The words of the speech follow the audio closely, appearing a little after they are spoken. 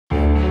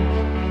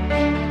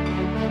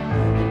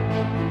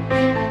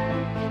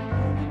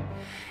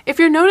If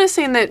you're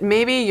noticing that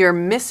maybe you're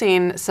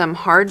missing some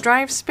hard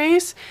drive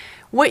space,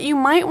 what you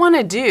might want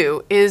to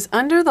do is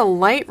under the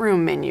Lightroom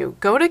menu,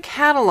 go to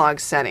Catalog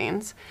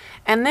Settings,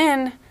 and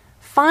then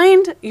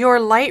find your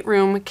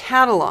Lightroom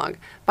catalog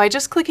by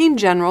just clicking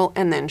General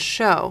and then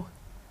Show.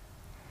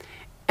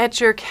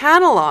 At your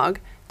catalog,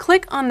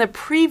 click on the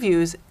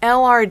Previews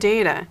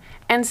lrdata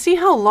and see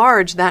how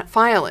large that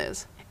file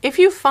is. If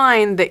you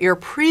find that your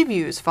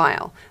Previews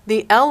file,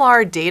 the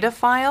lrdata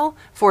file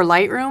for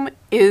Lightroom,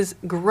 is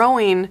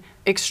growing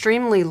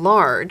extremely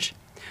large,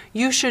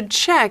 you should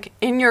check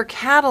in your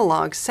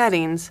catalog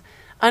settings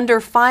under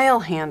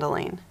File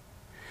Handling.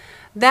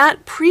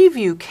 That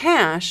preview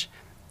cache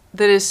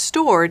that is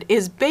stored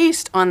is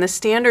based on the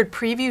standard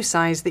preview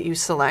size that you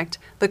select,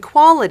 the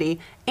quality,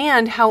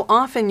 and how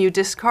often you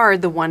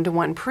discard the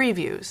one-to-one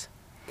previews.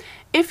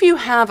 If you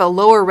have a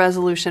lower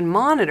resolution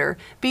monitor,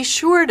 be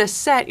sure to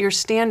set your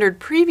standard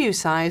preview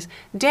size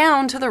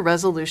down to the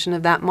resolution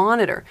of that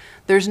monitor.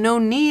 There's no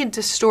need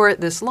to store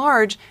it this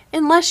large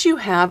unless you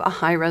have a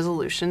high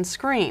resolution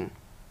screen.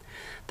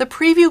 The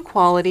preview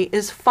quality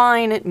is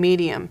fine at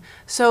medium,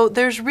 so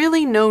there's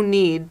really no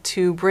need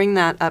to bring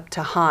that up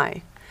to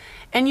high.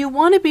 And you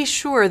want to be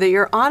sure that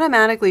you're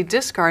automatically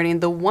discarding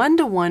the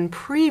one-to-one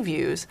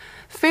previews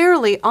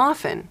fairly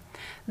often.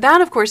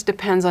 That, of course,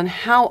 depends on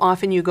how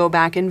often you go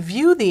back and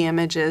view the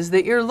images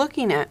that you're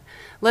looking at.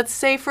 Let's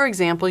say, for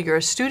example, you're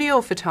a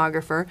studio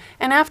photographer,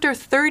 and after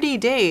 30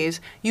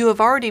 days, you have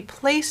already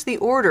placed the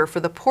order for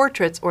the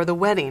portraits or the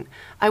wedding.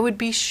 I would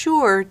be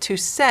sure to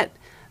set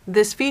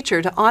this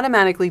feature to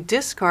automatically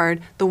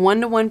discard the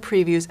one-to-one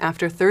previews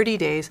after 30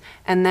 days,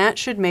 and that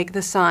should make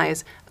the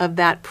size of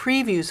that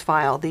previews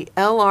file, the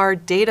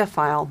lrdata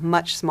file,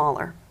 much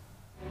smaller.